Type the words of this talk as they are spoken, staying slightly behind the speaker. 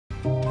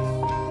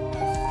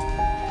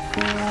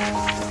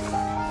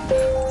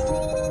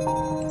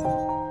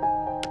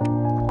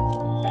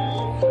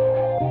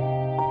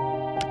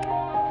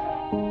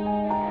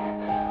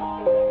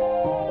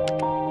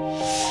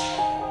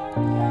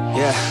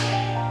Yeah.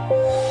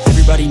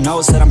 Everybody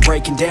knows that I'm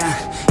breaking down.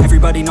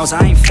 Everybody knows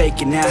I ain't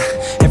faking now.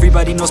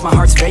 Everybody knows my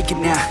heart's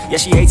vacant now. Yeah,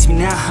 she hates me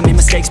now, I made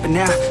mistakes but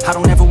now I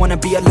don't ever wanna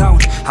be alone.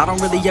 I don't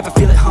really ever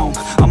feel at home.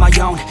 On my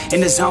own,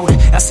 in the zone,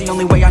 that's the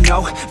only way I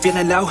know.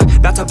 Feeling low,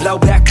 about to blow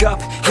back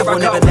up. Here I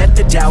won't ever let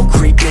the doubt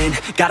creep in.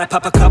 Gotta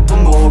pop a couple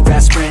more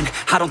aspirin.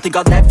 I don't think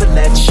I'll ever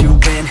let you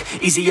in.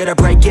 Easier to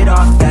break it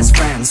off best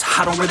friends.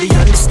 I don't really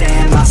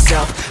understand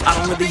myself. I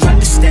don't really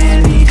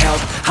understand, need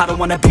help. I don't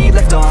wanna be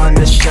left on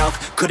the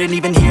shelf. Couldn't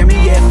even hear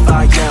me if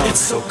I yelled. It's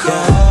so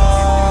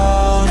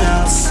cold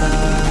outside,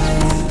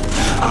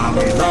 I'm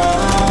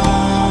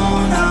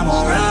alone, I'm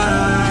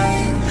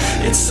alright.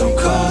 It's so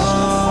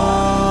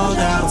cold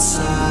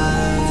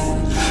outside,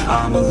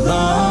 I'm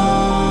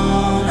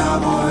alone,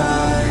 I'm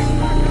alright.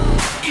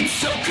 It's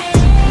so cold.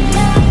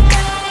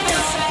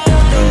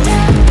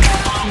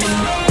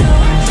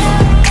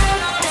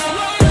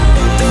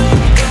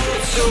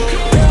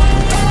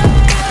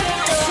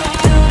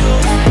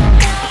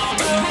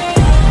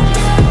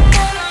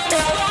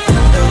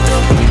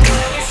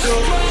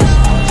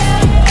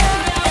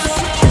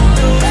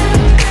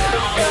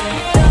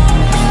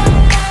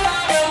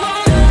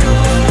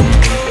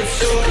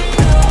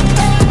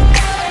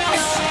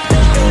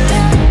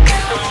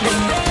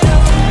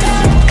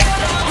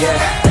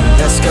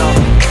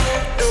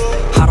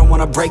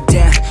 Break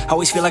down,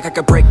 always feel like I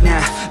could break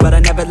now, but I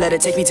never let it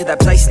take me to that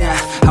place now.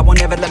 I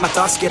won't ever let my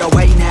thoughts get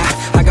away now.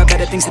 I got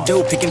better things to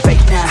do, picking fate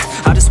now.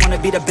 I just wanna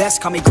be the best,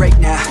 call me great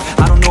now.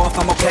 I don't know if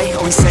I'm okay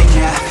or insane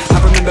now.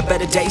 I remember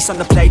better days on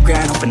the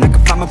playground, hoping I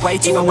can find my way.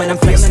 Even when I'm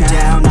feeling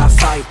down, I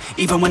fight.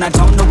 Even when I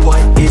don't know what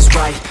is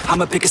right,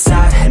 I'ma pick a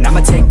side and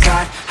I'ma take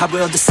pride. I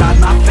will decide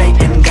my fate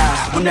and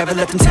die. Will never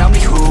let them tell me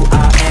who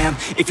I am.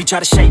 If you try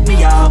to shake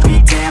me, I'll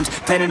be damned.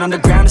 Planet on the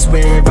ground is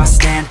where I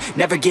stand.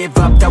 Never give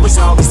up, that was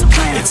always the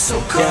plan. It's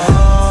so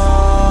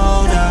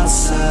cold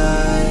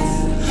outside,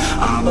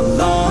 I'm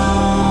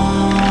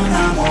alone,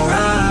 I'm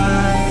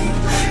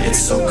alright. It's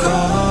so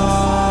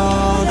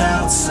cold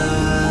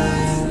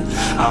outside,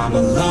 I'm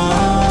alone.